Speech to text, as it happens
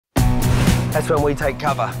that's when we take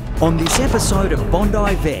cover. On this episode of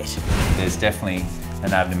Bondi Vet, there's definitely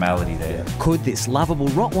an abnormality there. Could this lovable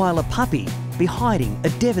Rottweiler puppy be hiding a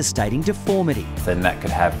devastating deformity? Then that could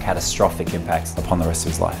have catastrophic impacts upon the rest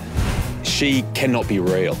of his life. She cannot be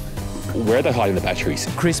real. Where are they hiding the batteries?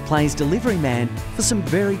 Chris plays delivery man for some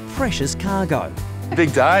very precious cargo.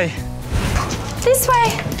 Big day. This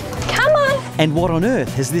way. Come on. And what on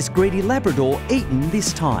earth has this greedy Labrador eaten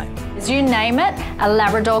this time? As you name it, a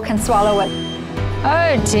Labrador can swallow it.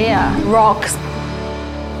 Oh dear, rocks.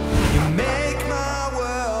 You make my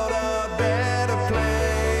world a better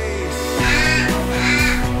place.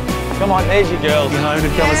 Come on, there's your girl. You're home to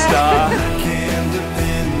become a star. I can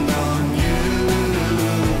depend on you.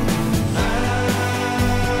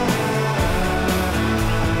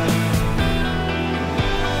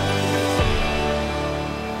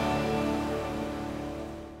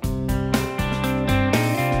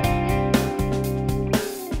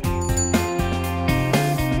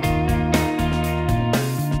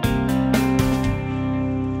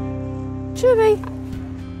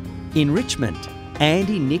 In Richmond,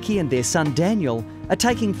 Andy, Nikki and their son Daniel are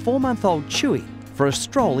taking 4-month-old Chewy for a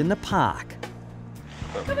stroll in the park.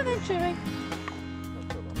 Come on then, Chewy.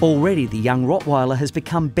 Already the young Rottweiler has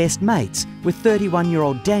become best mates with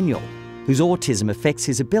 31-year-old Daniel, whose autism affects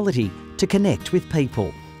his ability to connect with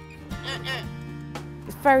people.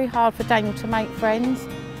 It's very hard for Daniel to make friends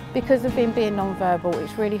because of him being non-verbal.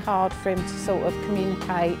 It's really hard for him to sort of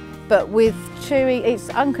communicate. But with Chewy, it's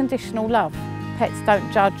unconditional love. Pets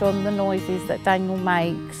don't judge on the noises that Daniel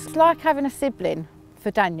makes. It's like having a sibling for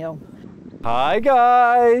Daniel. Hi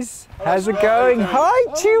guys, how's it going? Hi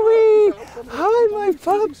Chewy, hi my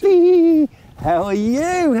puppy. How are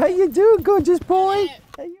you? How you doing, gorgeous boy?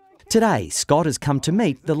 Today, Scott has come to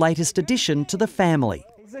meet the latest addition to the family.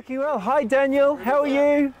 He's looking well. Hi Daniel, how are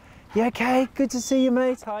you? You okay? Good to see you,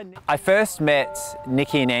 mate. Hi. I first met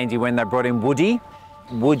Nikki and Andy when they brought in Woody.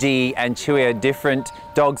 Woody and Chewy are different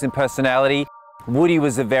dogs in personality. Woody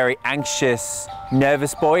was a very anxious,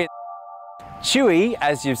 nervous boy. Chewy,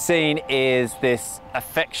 as you've seen, is this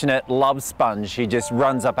affectionate love sponge. He just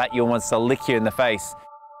runs up at you and wants to lick you in the face.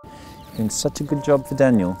 Doing such a good job for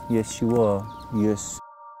Daniel. Yes, you are. Yes.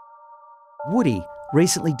 Woody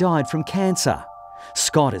recently died from cancer.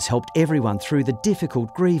 Scott has helped everyone through the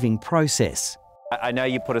difficult grieving process. I know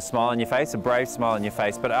you put a smile on your face, a brave smile on your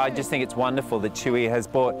face, but I just think it's wonderful that Chewy has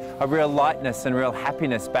brought a real lightness and real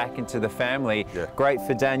happiness back into the family. Yeah. Great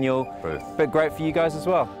for Daniel, but great for you guys as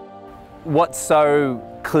well. What's so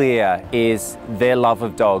clear is their love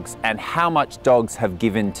of dogs and how much dogs have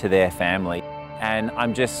given to their family. And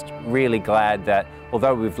I'm just really glad that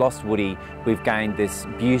although we've lost Woody, we've gained this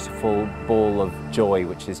beautiful ball of joy,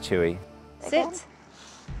 which is Chewy. Sit.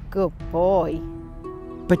 Good boy.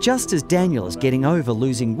 But just as Daniel is getting over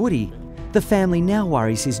losing Woody, the family now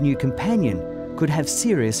worries his new companion could have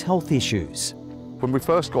serious health issues. When we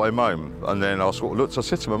first got him home, and then I sort of looked, I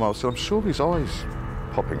said to my mum, I said, I'm sure his eye's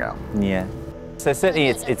popping out. Yeah. So certainly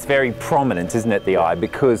it's very prominent, isn't it, the eye,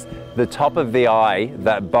 because the top of the eye,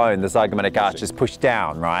 that bone, the zygomatic arch, is pushed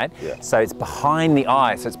down, right? Yeah. So it's behind the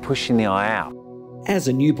eye, so it's pushing the eye out. As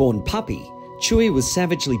a newborn puppy, Chewy was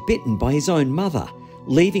savagely bitten by his own mother,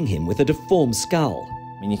 leaving him with a deformed skull.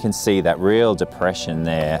 I mean, you can see that real depression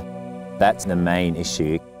there. That's the main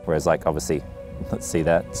issue. Whereas, like, obviously, let's see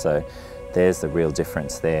that. So there's the real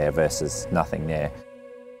difference there versus nothing there.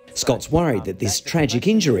 Scott's worried that this tragic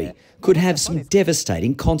injury could have some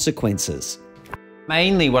devastating consequences.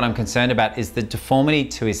 Mainly what I'm concerned about is the deformity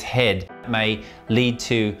to his head may lead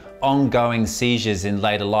to ongoing seizures in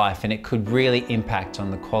later life, and it could really impact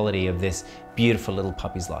on the quality of this beautiful little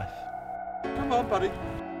puppy's life. Come on, buddy.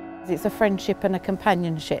 It's a friendship and a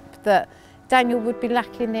companionship that Daniel would be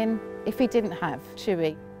lacking in if he didn't have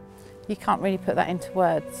Chewy. You can't really put that into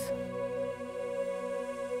words.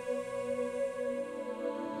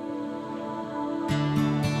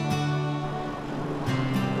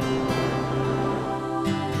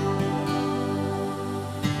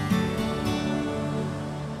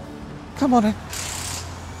 Come on then.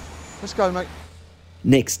 Let's go, mate.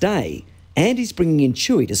 Next day, Andy's bringing in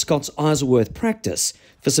Chewy to Scott's Isleworth practice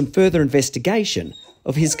for some further investigation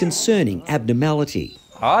of his concerning abnormality.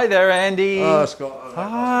 Hi there, Andy. Oh, Scott.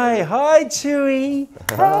 Hi Chewy.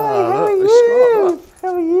 Hi, how are you?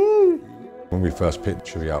 How are you? When we first picked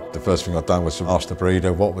Chewy up, the first thing I'd done was to ask the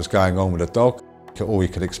breeder what was going on with the dog. All he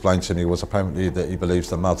could explain to me was apparently that he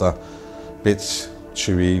believes the mother bit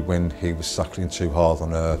Chewy when he was suckling too hard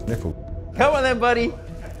on her nipple. Come on then, buddy.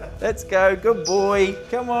 Let's go. Good boy.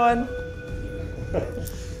 Come on.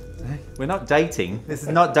 We're not dating. This is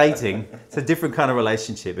not dating. It's a different kind of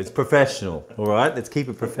relationship. It's professional, all right? Let's keep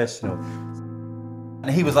it professional. And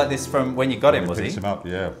he was like this from when you got him, was he? Picked him up,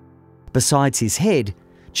 yeah. Besides his head,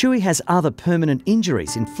 Chewy has other permanent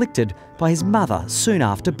injuries inflicted by his mother soon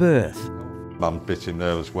after birth. Mum bit him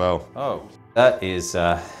there as well. Oh, that is,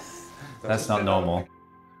 that's not normal.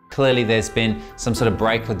 Clearly there's been some sort of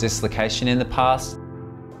break or dislocation in the past.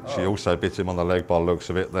 She also bit him on the leg by the looks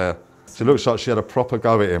of it there. So it looks like she had a proper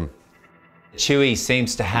go at him. Chewy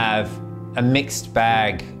seems to have a mixed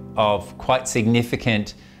bag of quite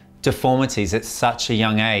significant deformities at such a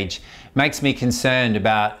young age. Makes me concerned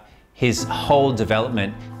about his whole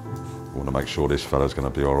development. We want to make sure this fella's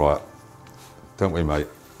going to be all right, don't we, mate?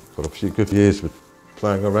 Got a few good years with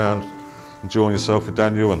playing around, enjoying yourself with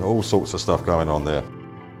Daniel and all sorts of stuff going on there.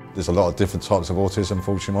 There's a lot of different types of autism.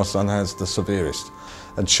 Unfortunately, my son has the severest.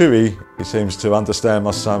 And Chewy, he seems to understand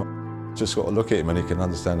my son. Just got to look at him and he can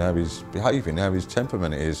understand how he's behaving, how his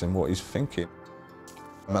temperament is and what he's thinking.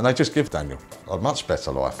 And they just give Daniel a much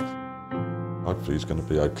better life. Hopefully he's going to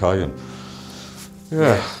be okay and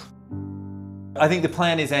yeah. I think the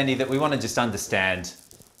plan is, Andy, that we want to just understand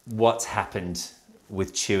what's happened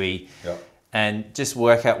with Chewy and just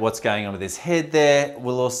work out what's going on with his head there.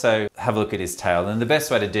 We'll also have a look at his tail. And the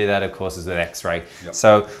best way to do that, of course, is with X-ray.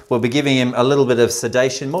 So we'll be giving him a little bit of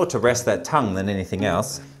sedation, more to rest that tongue than anything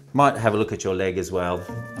else. Might have a look at your leg as well,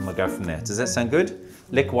 and we'll go from there. Does that sound good?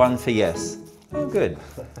 Lick one for yes. Oh, good.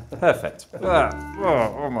 Perfect.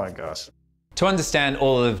 Oh my gosh. To understand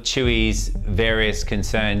all of Chewy's various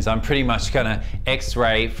concerns, I'm pretty much gonna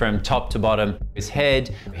X-ray from top to bottom, his head,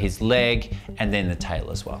 his leg, and then the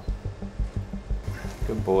tail as well.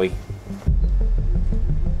 Good boy.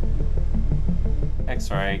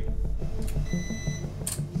 X-ray.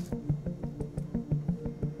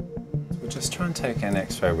 We'll just try and take an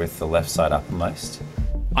X-ray with the left side uppermost.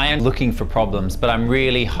 I am looking for problems, but I'm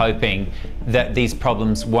really hoping that these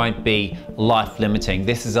problems won't be life-limiting.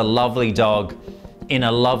 This is a lovely dog in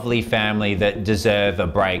a lovely family that deserve a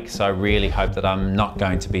break, so I really hope that I'm not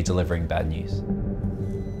going to be delivering bad news.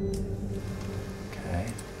 Okay.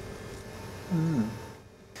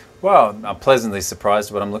 Well, I'm pleasantly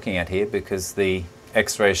surprised what I'm looking at here because the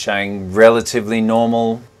X-ray is showing relatively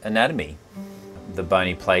normal anatomy. The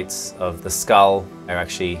bony plates of the skull are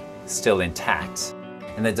actually still intact.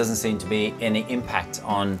 And there doesn't seem to be any impact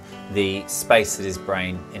on the space that his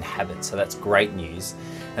brain inhabits, so that's great news.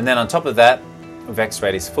 And then on top of that, we've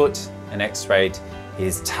X-rayed his foot and X-rayed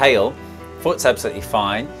his tail. Foot's absolutely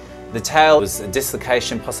fine. The tail was a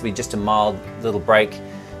dislocation, possibly just a mild little break,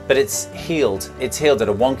 but it's healed. It's healed at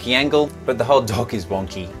a wonky angle, but the whole dog is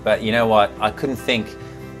wonky. But you know what? I couldn't think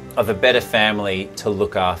of a better family to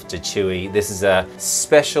look after Chewy. This is a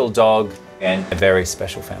special dog and a very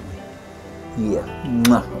special family. Yeah.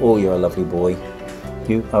 Oh, you're a lovely boy.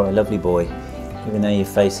 You are a lovely boy. Even though your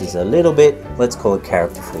face is a little bit, let's call it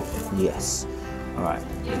characterful. Yes. All right,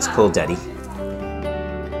 let's call Daddy.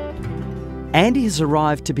 Andy has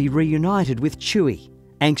arrived to be reunited with Chewy,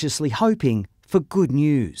 anxiously hoping for good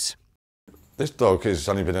news. This dog has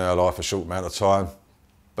only been in our life a short amount of time,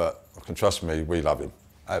 but you can trust me, we love him.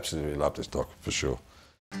 Absolutely love this dog, for sure.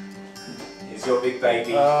 Here's your big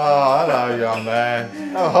baby. Oh, hello, young man.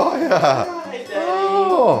 How are you?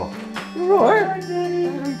 Oh, you all right? How are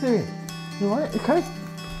you doing? You all right? Okay?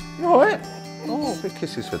 You all right? Oh, big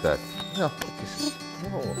kisses for Dad. Yeah, big kisses.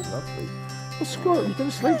 Oh, lovely. Well, Scott, you're going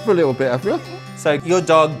to sleep for a little bit, have you? So your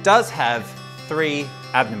dog does have 3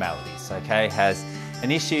 abnormalities, okay? Has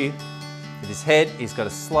an issue with his head, he's got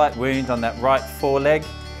a slight wound on that right foreleg,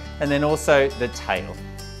 and then also the tail.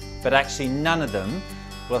 But actually none of them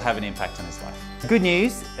will have an impact on his life. Good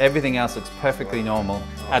news, everything else looks perfectly normal,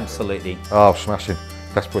 absolutely. Oh, smashing.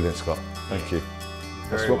 That's brilliant, Scott. Thank you.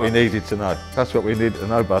 That's what we needed to know. That's what we needed to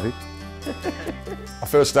know, buddy. I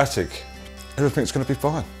feel ecstatic. Everything's going to be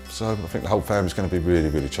fine. So I think the whole family's going to be really,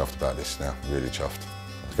 really chuffed about this now. Really chuffed.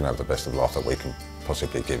 He's going to have the best of life that we can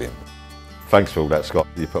possibly give him. Thanks for all that, Scott.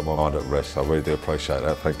 You put my mind at rest. I really do appreciate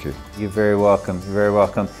that. Thank you. You're very welcome. You're very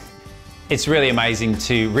welcome. It's really amazing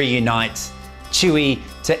to reunite Chewy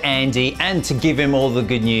to Andy and to give him all the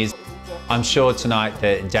good news. I'm sure tonight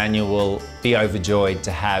that Daniel will be overjoyed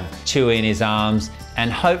to have Chewy in his arms,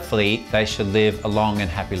 and hopefully they should live a long and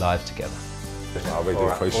happy life together. I really do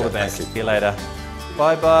appreciate it. All the best. Thank you. See you later.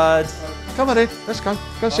 Bye, bud. Come on in. Let's go.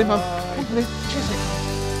 Go see Mum. Come on in. Cheers.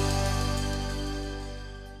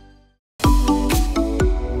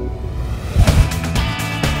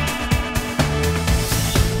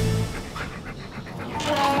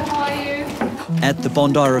 At the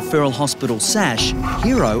Bondi Referral Hospital SASH,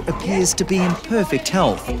 Hero appears to be in perfect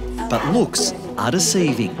health, but looks are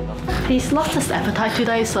deceiving. He's lost his appetite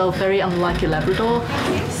today, so very unlike a Labrador.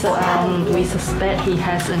 So we suspect he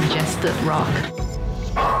has ingested rock.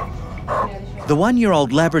 The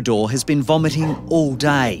 1-year-old Labrador has been vomiting all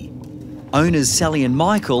day. Owners Sally and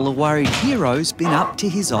Michael are worried Hero's been up to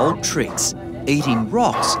his old tricks, eating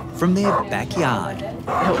rocks from their backyard.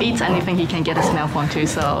 He'll eat anything he can get his mouth onto,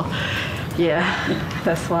 so yeah,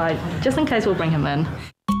 that's why, just in case, we'll bring him in.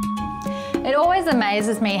 It always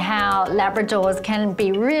amazes me how Labradors can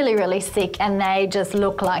be really, really sick and they just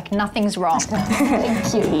look like nothing's wrong.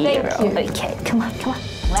 Thank you. Thank you. Okay, come on, come on.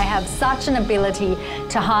 They have such an ability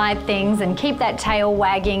to hide things and keep that tail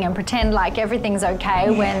wagging and pretend like everything's okay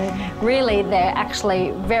when really they're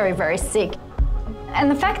actually very, very sick. And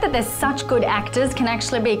the fact that they're such good actors can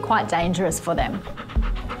actually be quite dangerous for them.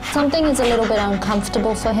 Something is a little bit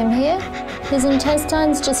uncomfortable for him here. His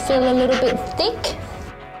intestines just feel a little bit thick.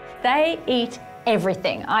 They eat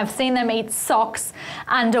everything. I've seen them eat socks,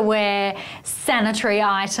 underwear, sanitary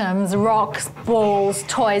items, rocks, balls,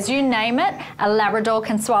 toys, you name it. A Labrador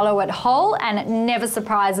can swallow it whole, and it never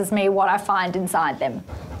surprises me what I find inside them.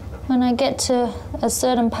 When I get to a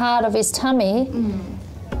certain part of his tummy,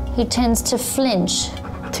 he tends to flinch.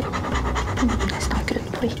 That's not good,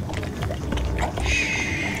 please.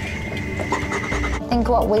 I think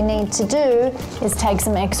what we need to do is take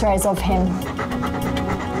some x-rays of him.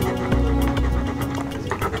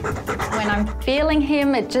 When I'm feeling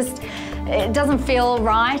him, it doesn't feel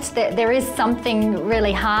right. There is something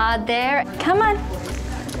really hard there. Come on,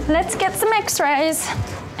 let's get some x-rays.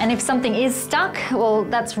 And if something is stuck, well,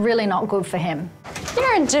 that's really not good for him.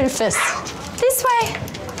 You're a doofus. This way.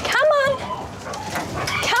 Come on.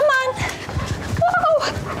 Come on. Whoa.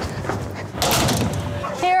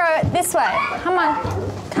 Hero, this way. Come on.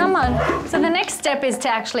 Come on. So the next step is to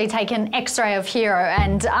actually take an x-ray of Hero,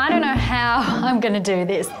 and I don't know how I'm going to do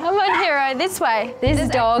this. Come on, Hero, this way. This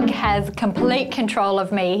dog has complete control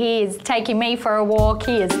of me. He is taking me for a walk.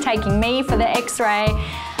 He is taking me for the x-ray.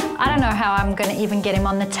 I don't know how I'm going to even get him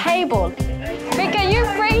on the table. Vic, are you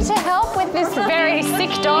free to help with this very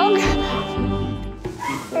sick dog?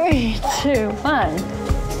 3, 2,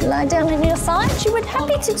 1. Lie down on your side. You were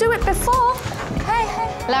happy to do it before. Hey, hey.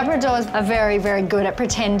 Labradors are very, very good at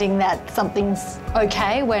pretending that something's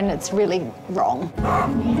okay when it's really wrong.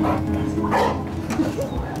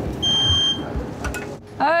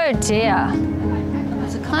 Oh dear.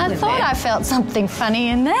 I thought I felt something funny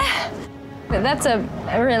in there. But that's a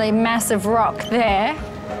really massive rock there.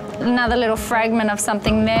 Another little fragment of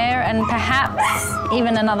something there, and perhaps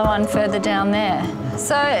even another one further down there.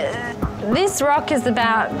 So this rock is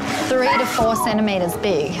about 3 to 4 centimetres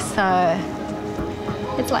big, so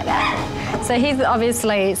it's like that. So he's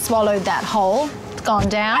obviously swallowed that whole, it's gone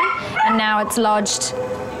down, and now it's lodged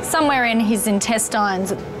somewhere in his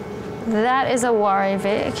intestines. That is a worry,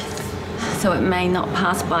 Vic. So it may not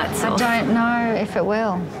pass by itself? I don't know if it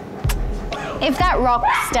will. If that rock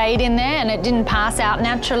stayed in there and it didn't pass out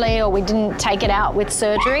naturally, or we didn't take it out with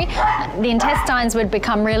surgery, the intestines would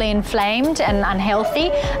become really inflamed and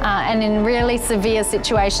unhealthy, and in really severe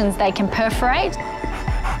situations they can perforate.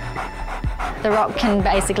 The rock can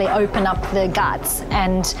basically open up the guts,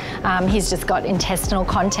 and he's just got intestinal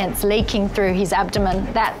contents leaking through his abdomen.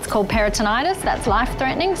 That's called peritonitis. That's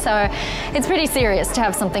life-threatening, so it's pretty serious to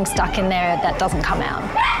have something stuck in there that doesn't come out.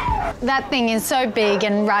 That thing is so big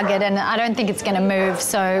and rugged, and I don't think it's going to move,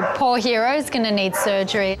 so poor Hero's going to need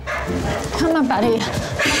surgery. Come on, buddy.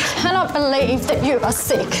 I cannot believe that you are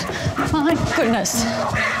sick. My goodness.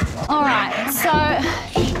 All right, so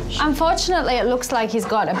unfortunately it looks like he's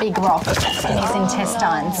got a big rock in his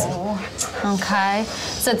intestines. Okay,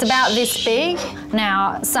 so it's about this big.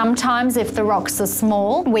 Now, sometimes if the rocks are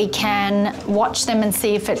small, we can watch them and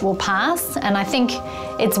see if it will pass, and I think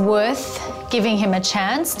it's worth giving him a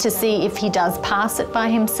chance to see if he does pass it by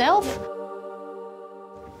himself.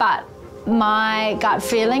 But my gut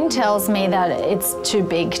feeling tells me that it's too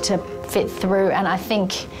big to fit through, and I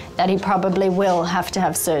think that he probably will have to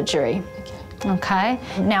have surgery. Okay.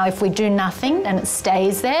 Now, if we do nothing and it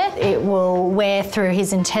stays there, it will wear through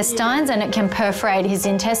his intestines and it can perforate his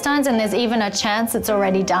intestines, and there's even a chance it's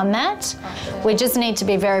already done that. We just need to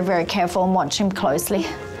be very, very careful and watch him closely.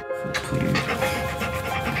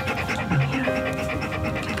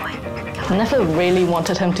 I never really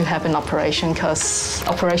wanted him to have an operation because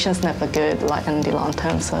operation's never good, like in the long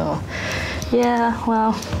term. So, yeah,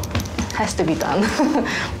 well, has to be done.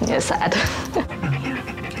 Yeah, sad.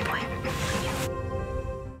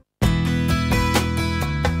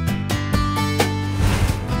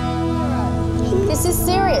 This is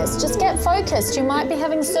serious. Just get focused. You might be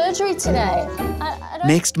having surgery today.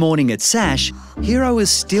 Next morning at Sash, Hero is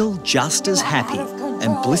still just as happy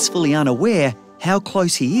and blissfully unaware how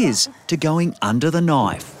close he is to going under the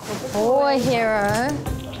knife. Boy, Hero.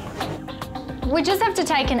 We just have to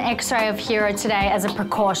take an x-ray of Hero today as a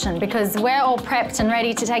precaution because we're all prepped and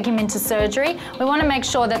ready to take him into surgery. We want to make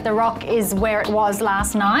sure that the rock is where it was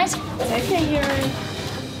last night. Okay, Hero.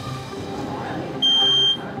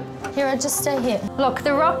 Hero, just stay here. Look,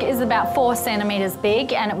 the rock is about 4 centimetres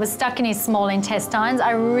big and it was stuck in his small intestines.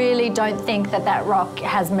 I really don't think that that rock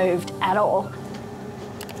has moved at all.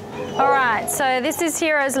 All right, so this is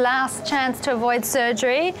Hero's last chance to avoid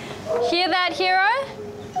surgery. Hear that, Hero?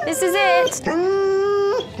 This is it.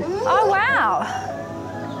 Oh, wow.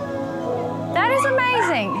 That is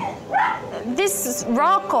amazing. This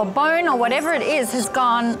rock or bone or whatever it is has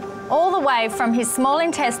gone all the way from his small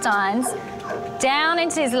intestines down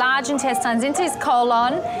into his large intestines, into his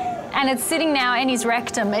colon, and it's sitting now in his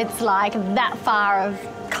rectum. It's like that far of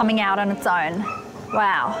coming out on its own.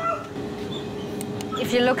 Wow.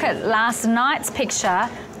 If you look at last night's picture,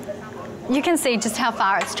 you can see just how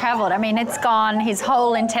far it's travelled. I mean, it's gone his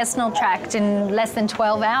whole intestinal tract in less than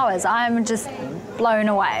 12 hours. I'm just blown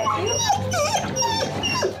away.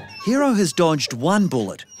 Hero has dodged one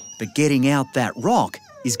bullet, but getting out that rock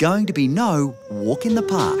is going to be no walk in the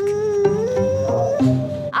park.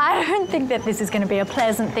 I don't think that this is going to be a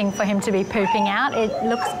pleasant thing for him to be pooping out. It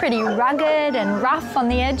looks pretty rugged and rough on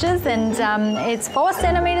the edges, and it's 4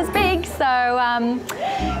 centimetres big, so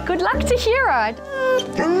good luck to Hero.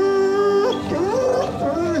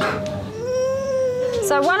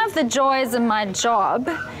 So one of the joys of my job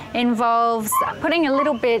involves putting a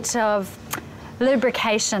little bit of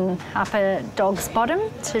lubrication up a dog's bottom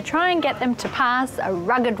to try and get them to pass a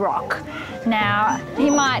rugged rock. Now, he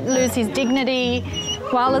might lose his dignity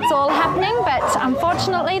while it's all happening, but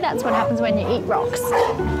unfortunately that's what happens when you eat rocks.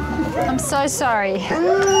 I'm so sorry.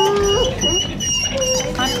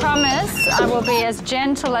 I promise I will be as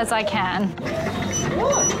gentle as I can.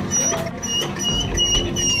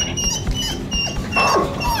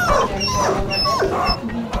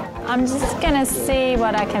 I'm just gonna see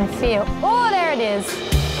what I can feel. Oh, there it is.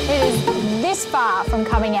 It is this far from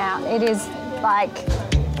coming out. It is like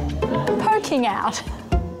poking out.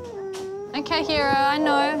 Okay, Hero, I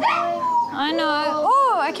know. I know.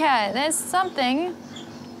 Oh, okay, there's something.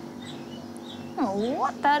 Oh,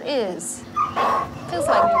 what that is. Feels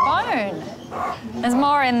like bone. There's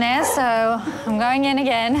more in there, so I'm going in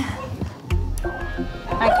again.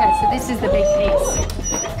 Okay, so this is the big piece.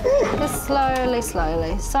 Just slowly,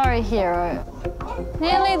 slowly. Sorry, Hero.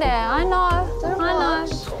 Nearly there, I know, I know.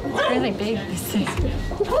 It's really big, this thing.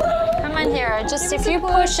 Come on, Hero, just if you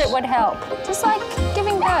push it would help. Just like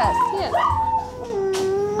giving birth. Yeah.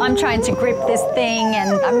 I'm trying to grip this thing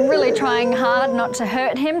and I'm really trying hard not to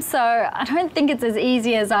hurt him, so I don't think it's as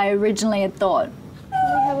easy as I originally had thought.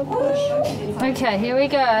 Can we have a push? Okay, here we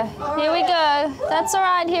go. Here we go. That's all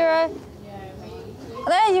right, Hero.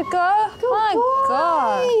 There you go. Good My boy.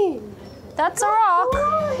 God. That's a rock.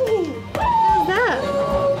 How's that?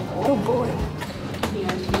 Good boy.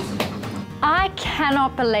 I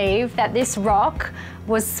cannot believe that this rock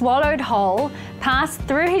was swallowed whole, passed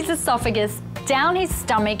through his esophagus, down his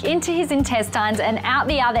stomach, into his intestines and out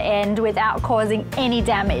the other end without causing any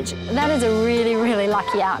damage. That is a really, really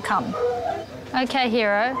lucky outcome. Okay,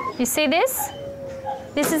 Hero, you see this?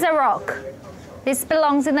 This is a rock. This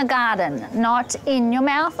belongs in the garden, not in your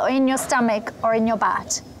mouth or in your stomach or in your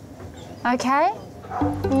butt. Okay?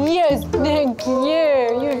 Yes, thank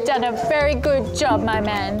you. You've done a very good job, my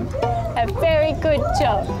man. A very good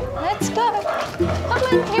job. Let's go. Come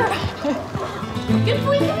on, Hero. Good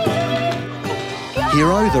boy, come here.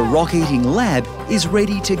 Hero, the rock-eating lab, is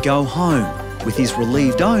ready to go home with his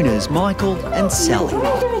relieved owners, Michael and Sally.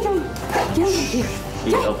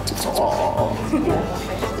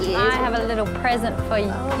 I have a little present for you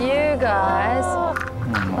guys.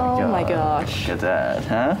 Oh my gosh. Look at that,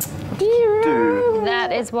 huh? Dude.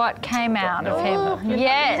 That is what came out of him.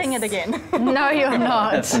 Yes. Eating it again. No, you're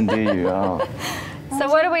not. Yes, indeed you are. So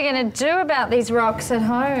what are we going to do about these rocks at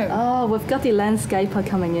home? Oh, we've got the landscaper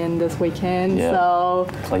coming in this weekend, Yeah. so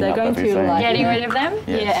Clean they're up going everything. to like Getting rid of them?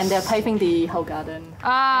 Yes. Yeah, and they're paving the whole garden.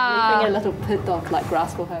 Ah, Leaving a little pit of like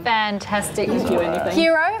grass for him. fantastic. If you do anything.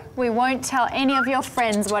 Hero, we won't tell any of your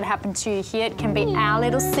friends what happened to you here. It can be our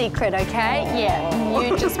little secret, okay? Yeah,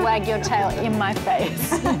 you just wag your tail in my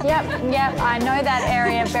face. Yep, I know that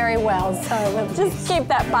area very well, so we'll just keep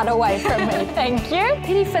that butt away from me. Thank you.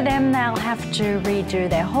 Pity for them, they'll have to redo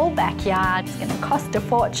their whole backyard. It's going to cost a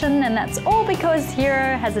fortune, and that's all because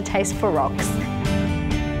Hero has a taste for rocks.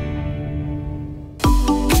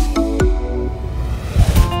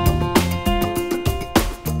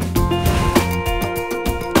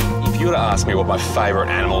 If you're ask me what my favourite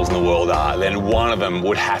animals in the world are, then one of them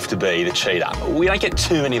would have to be the cheetah. We don't get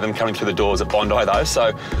too many of them coming through the doors at Bondi though,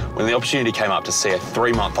 so when the opportunity came up to see a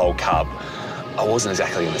 3-month-old cub, I wasn't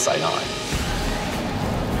exactly going to say no.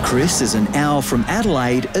 Chris is an hour from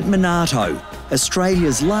Adelaide at Monarto,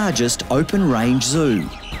 Australia's largest open-range zoo.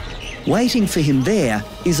 Waiting for him there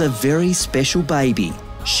is a very special baby.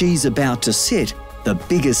 She's about to sit the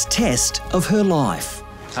biggest test of her life.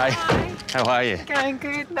 Hey, how are you? Going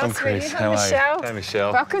good. Nice I'm to meet you. Chris. I'm How are Michelle. you? Hey,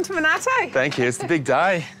 Michelle. Welcome to Monarto. Thank you. It's the big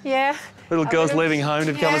day. Yeah. Little girl's leaving home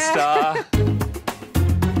to become a star.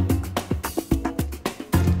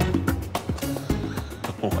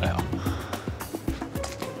 Wow.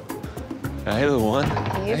 Hey, little one.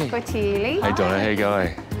 Here's Quatili. Hey, Donna. How you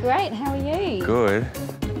going? Great. How are you? Good.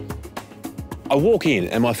 I walk in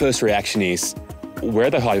and my first reaction is, where are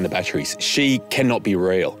they hiding the batteries? She cannot be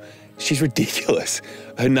real. She's ridiculous.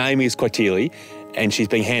 Her name is Quatili and she's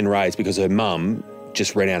being hand-raised because her mum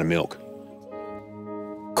just ran out of milk.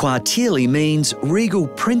 Quatili means regal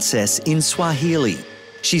princess in Swahili.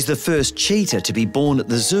 She's the first cheetah to be born at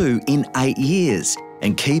the zoo in 8 years,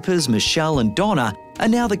 and keepers Michelle and Donna are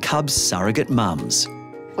now the cub's surrogate mums.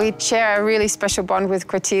 We share a really special bond with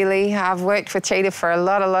Quatili. I've worked with cheetah for a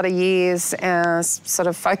lot of years, sort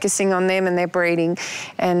of focusing on them and their breeding.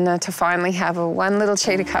 And to finally have one little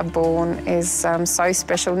cheetah cub born is so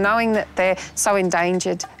special, knowing that they're so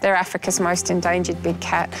endangered. They're Africa's most endangered big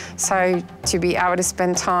cat. So to be able to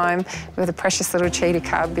spend time with a precious little cheetah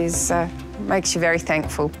cub makes you very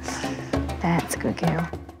thankful. That's a good girl.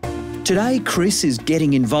 Today, Chris is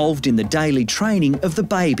getting involved in the daily training of the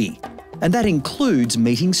baby, and that includes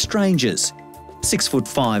meeting strangers.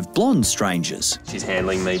 6'5" blonde strangers. She's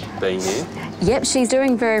handling me being here? Yep, she's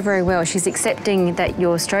doing very well. She's accepting that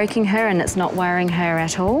you're stroking her and it's not worrying her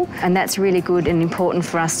at all. And that's really good and important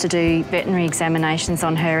for us to do veterinary examinations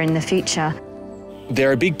on her in the future.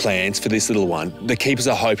 There are big plans for this little one. The keepers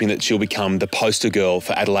are hoping that she'll become the poster girl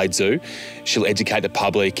for Adelaide Zoo. She'll educate the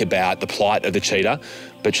public about the plight of the cheetah,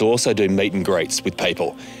 but she'll also do meet and greets with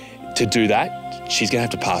people. To do that, she's going to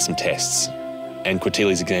have to pass some tests. And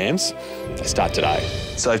Quatili's exams, they start today.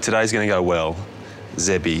 So if today's going to go well,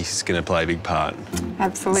 Zebby's going to play a big part.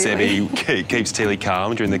 Absolutely. Zebby keeps Tilly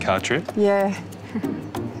calm during the car trip. Yeah.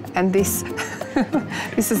 And this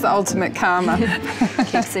is the ultimate karma.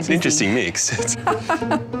 It's an interesting mix.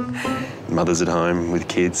 Mothers at home with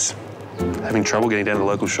kids, having trouble getting down to the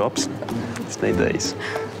local shops. Just need these.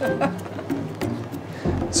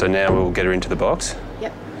 So now we'll get her into the box.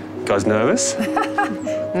 Yep. Guys nervous?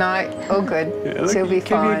 No, all good. Yeah, She'll be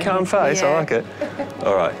fine. Give you a calm face, I like it.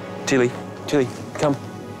 All right, Tilly, come.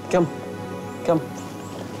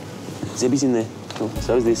 Zebby's in there. Cool.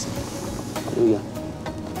 So is this. Here we go.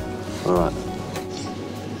 All right.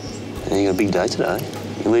 Now you got a big day today.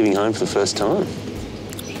 You're leaving home for the first time.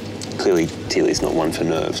 Clearly, Tilly's not one for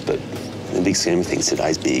nerves, but in the big scheme of things,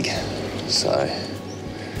 today's big. So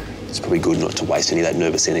it's probably good not to waste any of that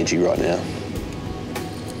nervous energy right now.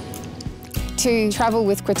 To travel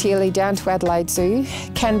with Quatili down to Adelaide Zoo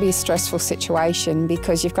can be a stressful situation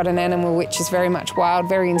because you've got an animal which is very much wild,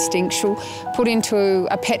 very instinctual. Put into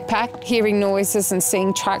a pet pack, hearing noises and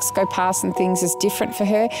seeing trucks go past and things is different for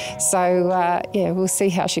her. So, yeah, we'll see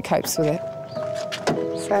how she copes with it.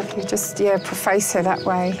 So if you just, face her that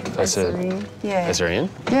way. Face her in. Yeah. Face her in?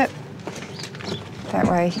 Yep. That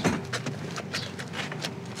way.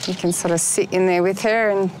 You can sort of sit in there with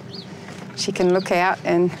her and she can look out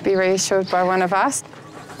and be reassured by one of us.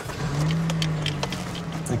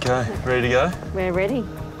 Okay, ready to go? We're ready.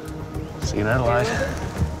 See you in Adelaide.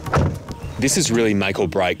 This is really make or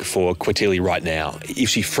break for Quatili right now. If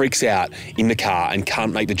she freaks out in the car and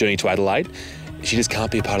can't make the journey to Adelaide, she just can't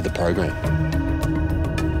be a part of the program.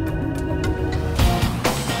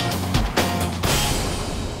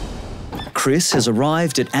 Chris has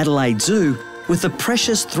arrived at Adelaide Zoo with the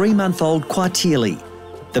precious 3-month-old Quatili.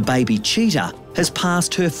 The baby cheetah has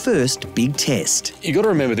passed her first big test. You've got to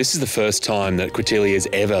remember, this is the first time that Quatili has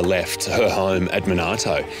ever left her home at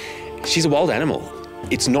Monarto. She's a wild animal.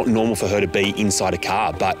 It's not normal for her to be inside a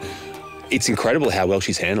car, but it's incredible how well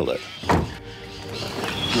she's handled it.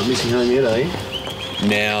 Not missing home yet, are you?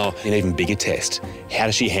 Now, an even bigger test. How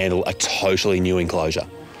does she handle a totally new enclosure?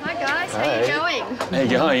 Hi guys, how are you going? How you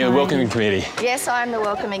going? You're the welcoming committee. Yes, I'm the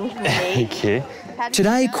welcoming committee. Thank you.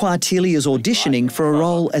 Today, Quatili is auditioning for a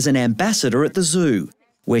role as an ambassador at the zoo,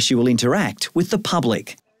 where she will interact with the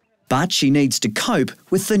public. But she needs to cope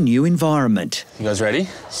with the new environment. You guys ready?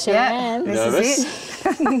 Sure am. Nervous?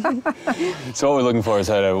 So what we're looking for is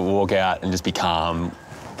her to walk out and just be calm,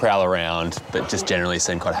 prowl around, but just generally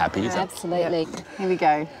seem quite happy. Absolutely. Here we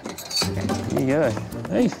go. Here you go.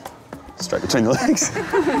 Hey, straight between the legs.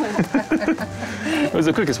 It was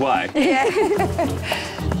the quickest way. Yeah.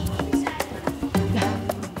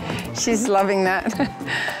 She's loving that.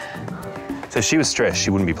 So if she was stressed, she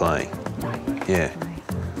wouldn't be playing. Yeah.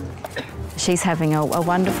 She's having a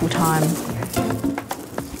wonderful time.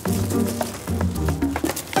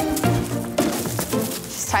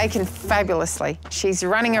 She's taken fabulously. She's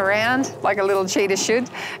running around like a little cheetah should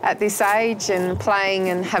at this age and playing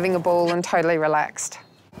and having a ball and totally relaxed.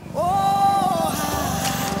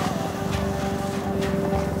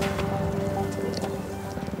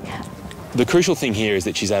 The crucial thing here is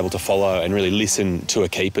that she's able to follow and really listen to her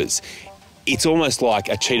keepers. It's almost like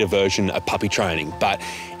a cheetah version of puppy training, but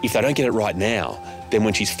if they don't get it right now, then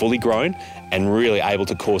when she's fully grown and really able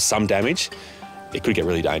to cause some damage, it could get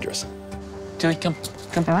really dangerous. Tilly, come.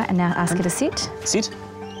 All right, and now ask her to sit. Sit.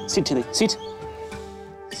 Sit, Tilly, sit.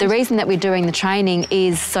 The reason that we're doing the training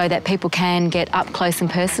is so that people can get up close and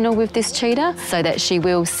personal with this cheetah, so that she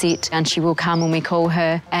will sit and she will come when we call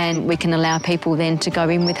her, and we can allow people then to go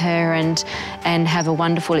in with her and have a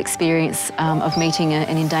wonderful experience of meeting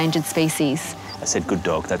an endangered species. I said good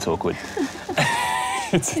dog, that's awkward.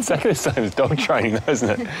 It's exactly the same as dog training though,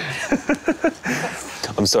 isn't it?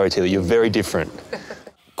 I'm sorry, Tilly, you're very different.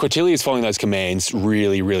 Quatilia is following those commands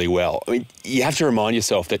really, really well. I mean, you have to remind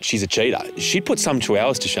yourself that she's a cheetah. She'd put some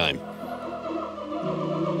chihuahuas to shame.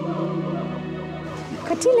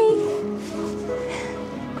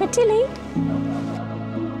 Quatili.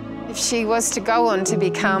 If she was to go on to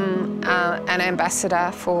become an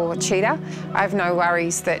ambassador for cheetah, I have no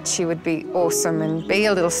worries that she would be awesome and be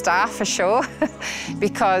a little star for sure,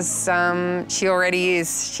 because she already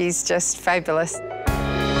is. She's just fabulous.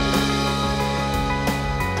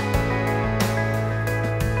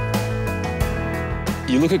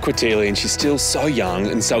 You look at Quatilia and she's still so young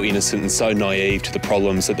and so innocent and so naive to the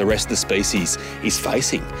problems that the rest of the species is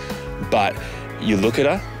facing. But you look at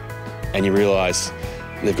her and you realise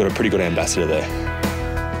they've got a pretty good ambassador there.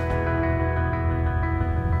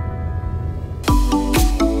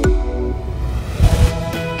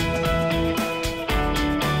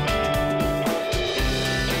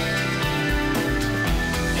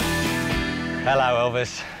 Hello,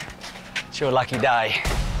 Elvis. It's your lucky day.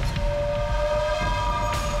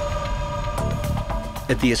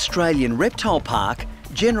 At the Australian Reptile Park,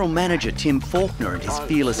 General Manager Tim Faulkner and his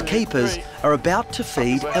fearless keepers are about to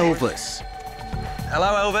feed Elvis.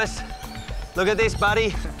 Hello, Elvis. Look at this,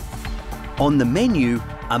 buddy. On the menu,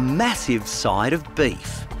 a massive side of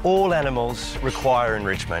beef. All animals require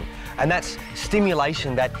enrichment, and that's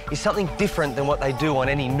stimulation that is something different than what they do on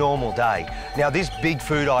any normal day. Now, this big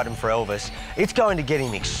food item for Elvis, it's going to get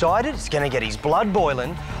him excited, it's going to get his blood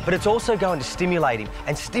boiling, but it's also going to stimulate him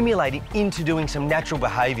and stimulate him into doing some natural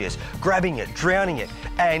behaviours, grabbing it, drowning it,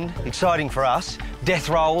 and, exciting for us, death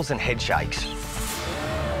rolls and head shakes.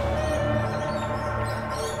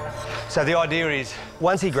 So the idea is,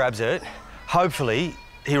 once he grabs it, hopefully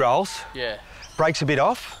he rolls, breaks a bit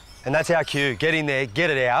off, and that's our cue. Get in there, get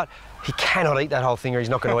it out. He cannot eat that whole thing or he's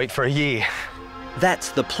not going to eat for a year. That's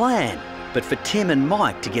the plan. But for Tim and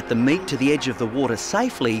Mike to get the meat to the edge of the water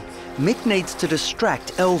safely, Mick needs to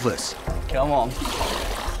distract Elvis. Come on.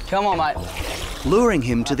 Come on, mate. Luring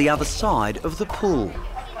him to the other side of the pool.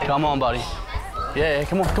 Come on, buddy. Yeah,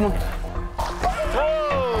 come on, come on.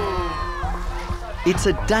 It's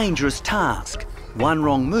a dangerous task. One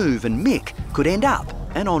wrong move and Mick could end up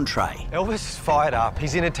an entree. Elvis is fired up.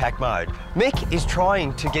 He's in attack mode. Mick is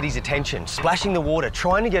trying to get his attention, splashing the water,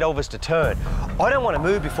 trying to get Elvis to turn. I don't want to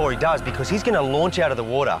move before he does because he's going to launch out of the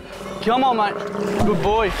water. Come on, mate. Good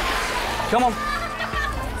boy. Come on.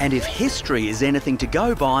 And if history is anything to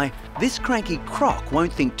go by, this cranky croc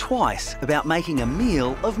won't think twice about making a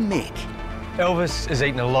meal of Mick. Elvis has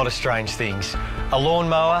eaten a lot of strange things. A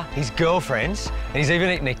lawnmower, his girlfriends, and he's even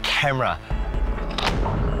eaten a camera.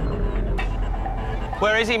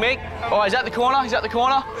 Where is he, Mick? Oh, he's at the corner, he's at the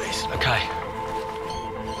corner. Okay.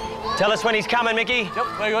 Tell us when he's coming, Mickey. Yep,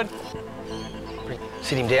 very good.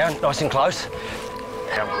 Sit him down, nice and close.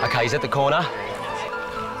 Okay, he's at the corner.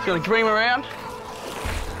 He's going to bring him around.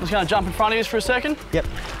 I'm just going to jump in front of you for a second. Yep.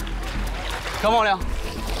 Come on now.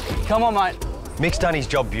 Come on, mate. Mick's done his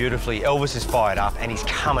job beautifully. Elvis is fired up and he's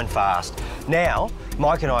coming fast. Now,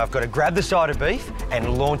 Mike and I have got to grab the side of beef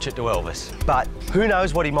and launch it to Elvis. But who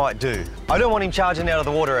knows what he might do? I don't want him charging out of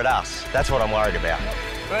the water at us. That's what I'm worried about.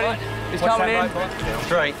 Ready? Right. He's coming in.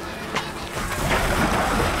 3.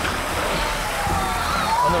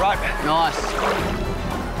 On the rope. Nice.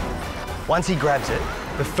 Once he grabs it,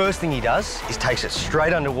 the first thing he does is takes it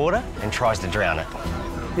straight underwater and tries to drown it.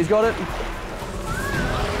 He's got it.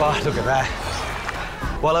 Oh, look at that.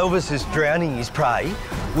 While Elvis is drowning his prey,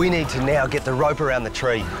 we need to now get the rope around the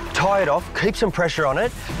tree, tie it off, keep some pressure on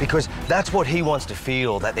it, because that's what he wants to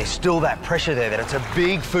feel, that there's still that pressure there, that it's a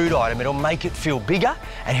big food item. It'll make it feel bigger,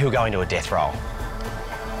 and he'll go into a death roll.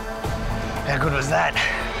 How good was that?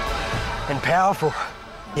 And powerful.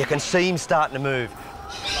 You can see him starting to move.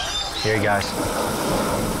 Here he goes.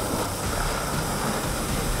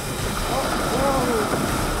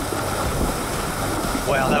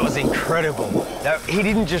 Wow, that was incredible. Now, he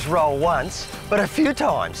didn't just roll once, but a few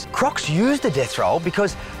times. Crocs use the death roll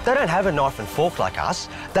because they don't have a knife and fork like us.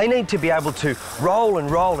 They need to be able to roll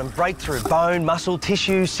and break through bone, muscle,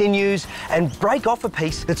 tissue, sinews, and break off a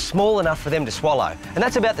piece that's small enough for them to swallow. And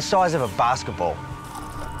that's about the size of a basketball.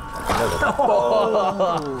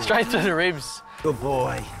 Oh. Straight through the ribs. Good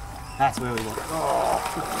boy. That's where we want.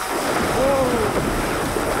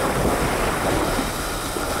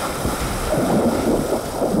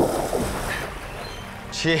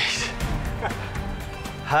 Jeez.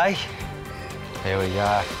 Hey, there we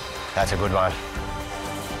go. That's a good one.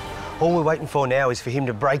 All we're waiting for now is for him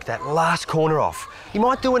to break that last corner off. He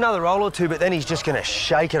might do another roll or two, but then he's just going to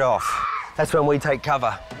shake it off. That's when we take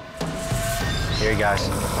cover. Here he goes.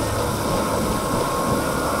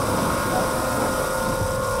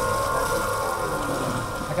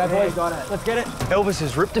 Okay, boys, got it. Let's get it. Elvis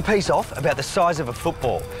has ripped a piece off about the size of a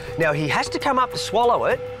football. Now, he has to come up to swallow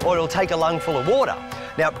it, or it'll take a lungful of water.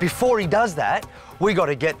 Now, before he does that, we got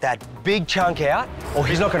to get that big chunk out, or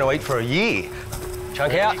he's not going to eat for a year.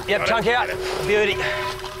 Chunk out. Yep, chunk out. Beauty.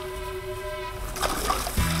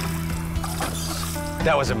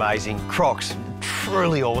 That was amazing. Crocs,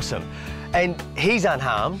 truly awesome. And he's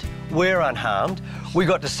unharmed, we're unharmed. We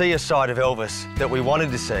got to see a side of Elvis that we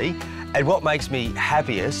wanted to see. And what makes me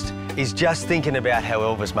happiest is just thinking about how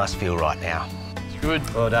Elvis must feel right now. Good.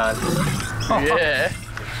 Well done. Yeah.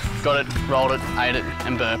 Got it, rolled it, ate it,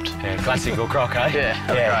 and burped. Yeah, classical croc, eh? Yeah,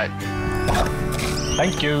 that was great.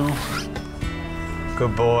 Thank you.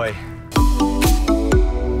 Good boy.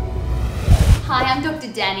 Hi, I'm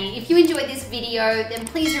Dr. Danny. If you enjoyed this video, then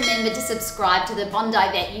please remember to subscribe to the Bondi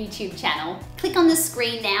Vet YouTube channel. Click on the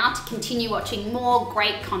screen now to continue watching more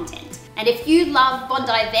great content. And if you love Bondi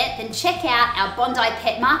Vet, then check out our Bondi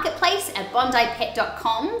Pet Marketplace at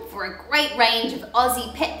bondipet.com for a great range of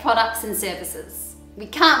Aussie pet products and services. We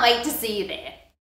can't wait to see you there.